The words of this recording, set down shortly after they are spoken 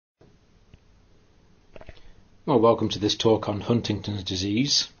Well, welcome to this talk on Huntington's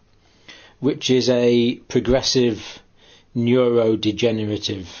disease, which is a progressive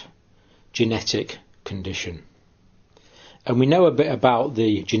neurodegenerative genetic condition. And we know a bit about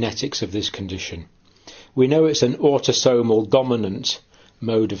the genetics of this condition. We know it's an autosomal dominant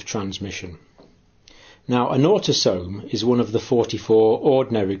mode of transmission. Now, an autosome is one of the 44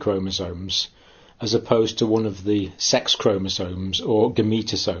 ordinary chromosomes, as opposed to one of the sex chromosomes or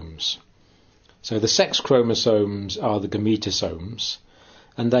gametosomes. So the sex chromosomes are the gametosomes,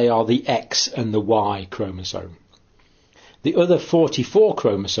 and they are the X and the Y chromosome. The other 44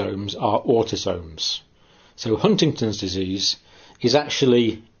 chromosomes are autosomes. So Huntington's disease is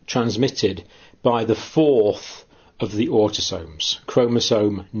actually transmitted by the fourth of the autosomes,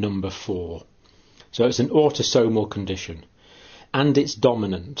 chromosome number 4. So it's an autosomal condition, and it's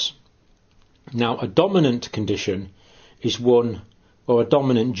dominant. Now, a dominant condition is one, or a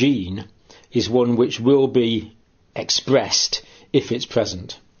dominant gene, is one which will be expressed if it's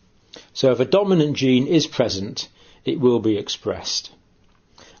present. So if a dominant gene is present, it will be expressed,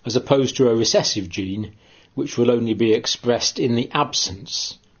 as opposed to a recessive gene, which will only be expressed in the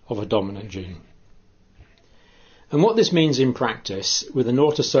absence of a dominant gene. And what this means in practice with an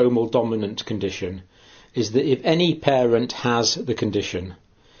autosomal dominant condition is that if any parent has the condition,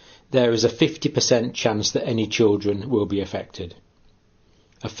 there is a 50% chance that any children will be affected.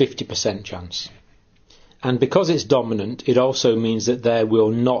 A 50% chance. And because it's dominant, it also means that there will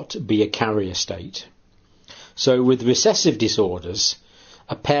not be a carrier state. So with recessive disorders,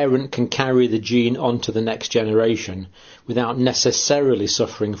 a parent can carry the gene onto the next generation without necessarily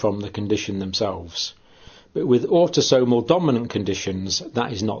suffering from the condition themselves. But with autosomal dominant conditions,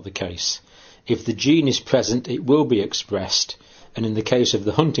 that is not the case. If the gene is present, it will be expressed, and in the case of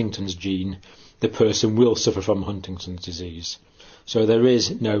the Huntington's gene, the person will suffer from Huntington's disease. So there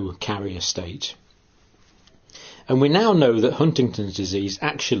is no carrier state. And we now know that Huntington's disease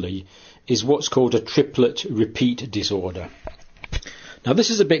actually is what's called a triplet repeat disorder. Now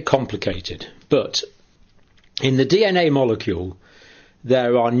this is a bit complicated, but in the DNA molecule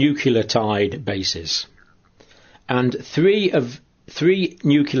there are nucleotide bases, and three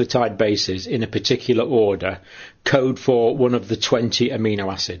nucleotide bases in a particular order code for one of the 20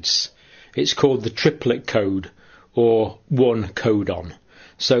 amino acids. It's called the triplet code, or one codon.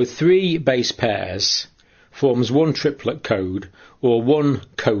 So 3 base pairs forms one triplet code, or one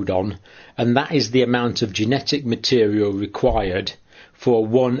codon, and that is the amount of genetic material required for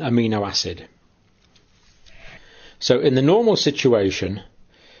one amino acid. So in the normal situation,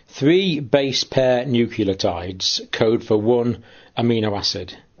 3 base pair nucleotides code for one amino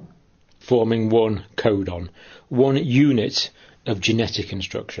acid, forming one codon, one unit of genetic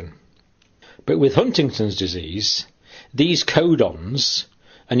instruction. But with Huntington's disease, these codons,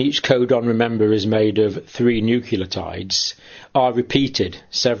 and each codon, remember, is made of 3 nucleotides, are repeated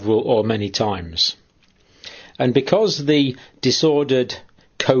several or many times. And because the disordered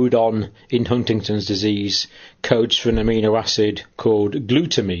codon in Huntington's disease codes for an amino acid called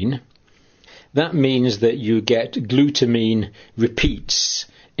glutamine, that means that you get glutamine repeats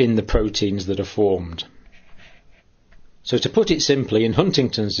in the proteins that are formed. So to put it simply, in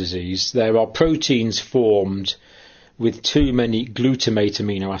Huntington's disease, there are proteins formed with too many glutamate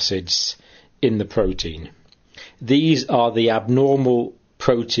amino acids in the protein. These are the abnormal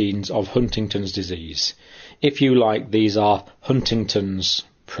proteins of Huntington's disease. If you like, these are Huntington's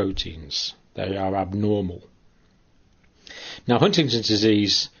proteins. They are abnormal. Now, Huntington's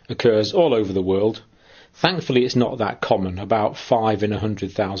disease occurs all over the world. Thankfully, it's not that common. About 5 in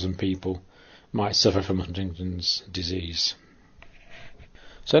 100,000 people might suffer from Huntington's disease.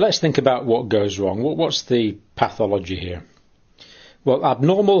 So let's think about what goes wrong. What's the pathology here? Well,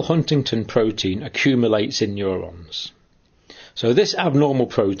 abnormal Huntington protein accumulates in neurons. So this abnormal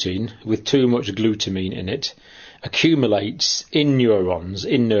protein, with too much glutamine in it, accumulates in neurons,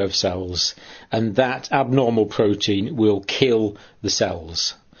 in nerve cells, and that abnormal protein will kill the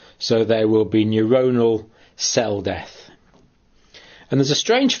cells. So there will be neuronal cell death. And there's a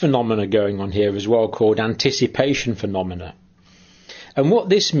strange phenomena going on here as well called anticipation phenomena. And what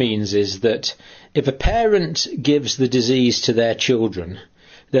this means is that if a parent gives the disease to their children,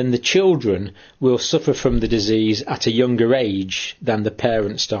 then the children will suffer from the disease at a younger age than the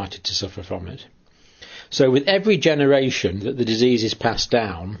parent started to suffer from it. So with every generation that the disease is passed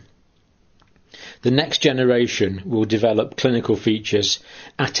down, the next generation will develop clinical features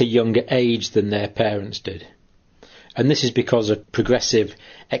at a younger age than their parents did. And this is because of progressive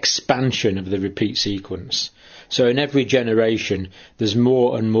expansion of the repeat sequence. So in every generation, there's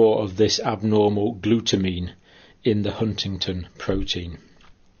more and more of this abnormal glutamine in the Huntington protein.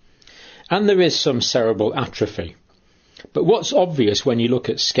 and there is some cerebral atrophy. But what's obvious when you look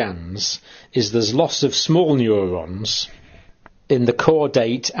at scans is there's loss of small neurons in the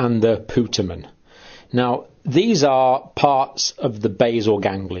caudate and the putamen. Now, these are parts of the basal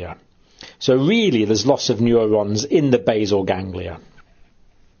ganglia. So really there's loss of neurons in the basal ganglia.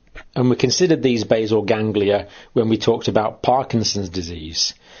 And we considered these basal ganglia when we talked about Parkinson's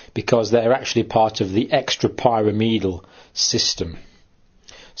disease, because they're actually part of the extrapyramidal system.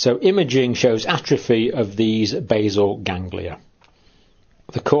 So imaging shows atrophy of these basal ganglia,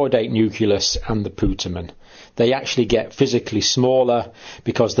 the caudate nucleus and the putamen. They actually get physically smaller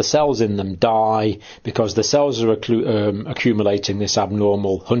because the cells in them die, because the cells are accumulating this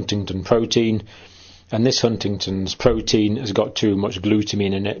abnormal Huntington protein, and this Huntington's protein has got too much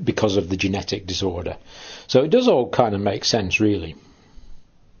glutamine in it because of the genetic disorder. So it does all kind of make sense, really.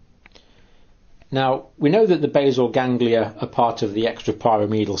 Now, we know that the basal ganglia are part of the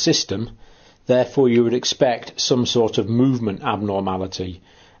extrapyramidal system, therefore you would expect some sort of movement abnormality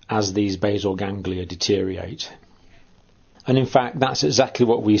as these basal ganglia deteriorate. And in fact, that's exactly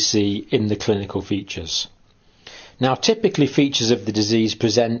what we see in the clinical features. Now, typically features of the disease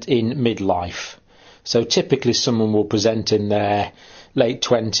present in midlife. So typically someone will present in their late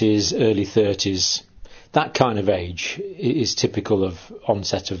 20s, early 30s. That kind of age is typical of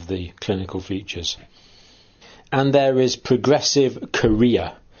onset of the clinical features. And there is progressive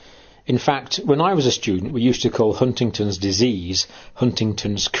chorea. In fact, when I was a student, we used to call Huntington's disease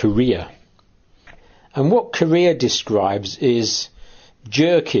Huntington's chorea. And what chorea describes is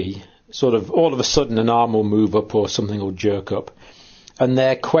jerky, sort of all of a sudden an arm will move up or something will jerk up. And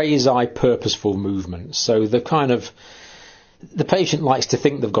they're quasi-purposeful movements. So the patient likes to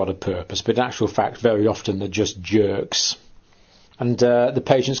think they've got a purpose, but in actual fact, very often they're just jerks. And the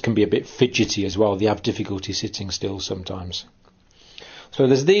patients can be a bit fidgety as well. They have difficulty sitting still sometimes. So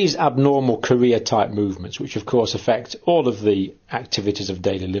there's these abnormal chorea-type movements, which of course affect all of the activities of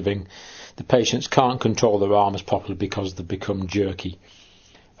daily living. The patients can't control their arms properly because they become jerky,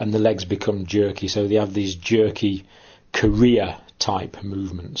 and the legs become jerky. So they have these jerky chorea-type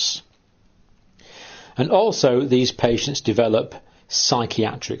movements. And also these patients develop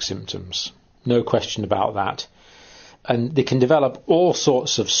psychiatric symptoms, no question about that. And they can develop all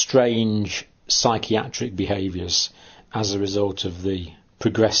sorts of strange psychiatric behaviours as a result of the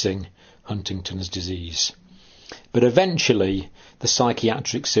progressing Huntington's disease. But eventually the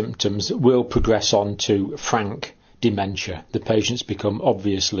psychiatric symptoms will progress on to frank dementia. The patients become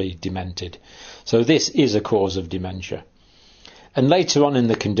obviously demented. So this is a cause of dementia. And later on in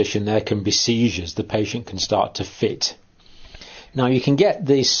the condition there can be seizures. The patient can start to fit. Now you can get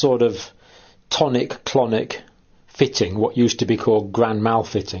this sort of tonic-clonic fitting, what used to be called grand mal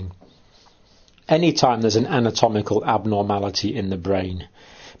fitting, anytime there's an anatomical abnormality in the brain,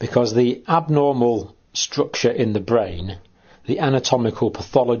 because the abnormal structure in the brain, the anatomical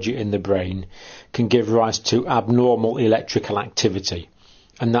pathology in the brain, can give rise to abnormal electrical activity.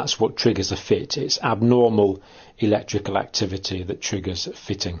 And that's what triggers a fit. It's abnormal electrical activity that triggers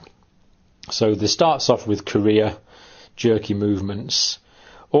fitting. So this starts off with chorea, jerky movements,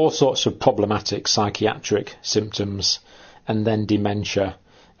 all sorts of problematic psychiatric symptoms, and then dementia,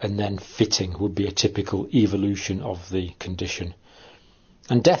 and then fitting would be a typical evolution of the condition.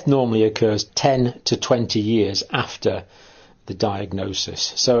 And death normally occurs 10 to 20 years after the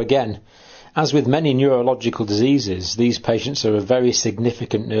diagnosis. So again, as with many neurological diseases, these patients are a very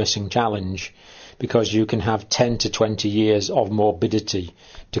significant nursing challenge because you can have 10 to 20 years of morbidity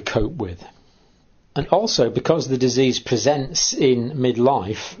to cope with. And also because the disease presents in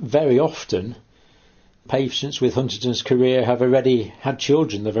midlife, very often patients with Huntington's chorea have already had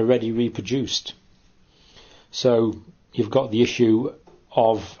children, they've already reproduced. So you've got the issue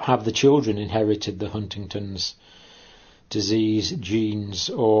of have the children inherited the Huntington's disease genes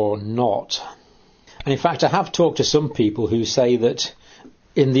or not. And in fact I have talked to some people who say that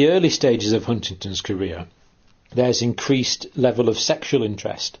in the early stages of Huntington's chorea there's increased level of sexual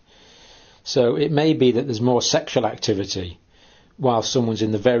interest. So it may be that there's more sexual activity while someone's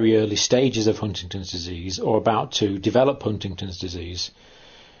in the very early stages of Huntington's disease or about to develop Huntington's disease,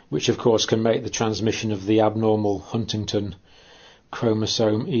 which of course can make the transmission of the abnormal Huntington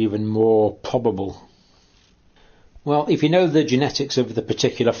chromosome even more probable. Well, if you know the genetics of the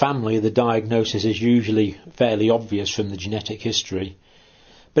particular family, the diagnosis is usually fairly obvious from the genetic history,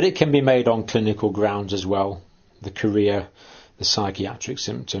 but it can be made on clinical grounds as well, the chorea, the psychiatric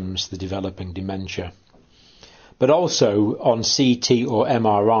symptoms, the developing dementia. But also on CT or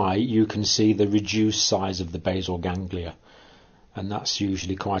MRI you can see the reduced size of the basal ganglia, and that's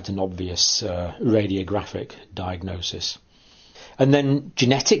usually quite an obvious radiographic diagnosis. And then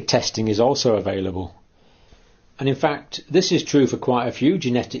genetic testing is also available. And in fact, this is true for quite a few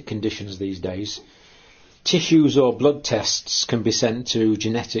genetic conditions these days. Tissues or blood tests can be sent to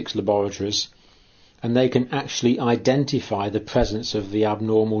genetics laboratories, and they can actually identify the presence of the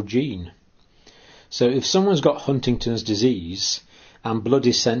abnormal gene. So if someone's got Huntington's disease and blood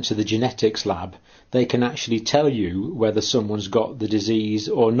is sent to the genetics lab, they can actually tell you whether someone's got the disease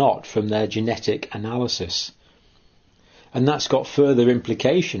or not from their genetic analysis. And that's got further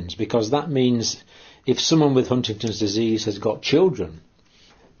implications, because that means if someone with Huntington's disease has got children,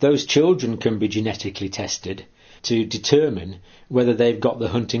 those children can be genetically tested to determine whether they've got the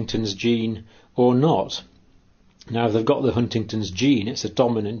Huntington's gene or not. Now, if they've got the Huntington's gene, it's a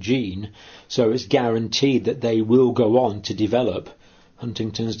dominant gene, so it's guaranteed that they will go on to develop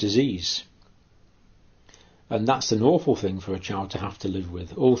Huntington's disease. And that's an awful thing for a child to have to live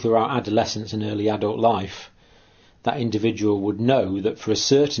with. All throughout adolescence and early adult life, that individual would know that for a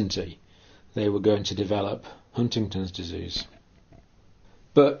certainty they were going to develop Huntington's disease.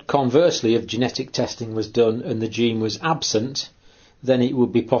 But conversely, if genetic testing was done and the gene was absent, then it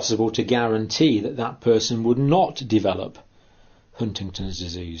would be possible to guarantee that that person would not develop Huntington's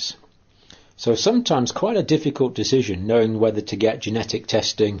disease. So sometimes quite a difficult decision knowing whether to get genetic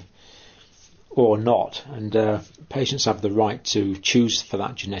testing or not. And patients have the right to choose for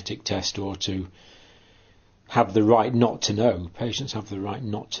that genetic test or to have the right not to know. Patients have the right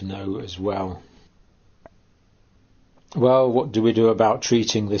not to know as well. Well, what do we do about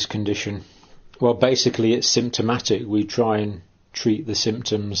treating this condition? Well, basically it's symptomatic. We try and treat the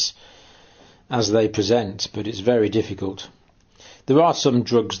symptoms as they present, but it's very difficult. There are some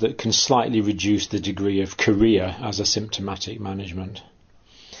drugs that can slightly reduce the degree of chorea as a symptomatic management.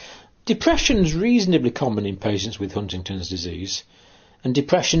 Depression is reasonably common in patients with Huntington's disease, and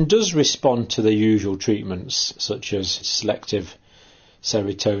depression does respond to the usual treatments such as selective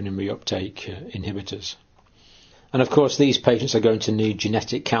serotonin reuptake inhibitors. And of course these patients are going to need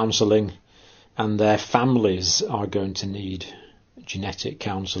genetic counselling, and their families are going to need genetic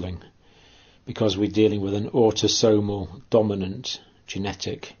counselling, because we're dealing with an autosomal dominant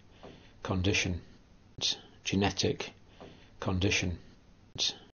genetic condition.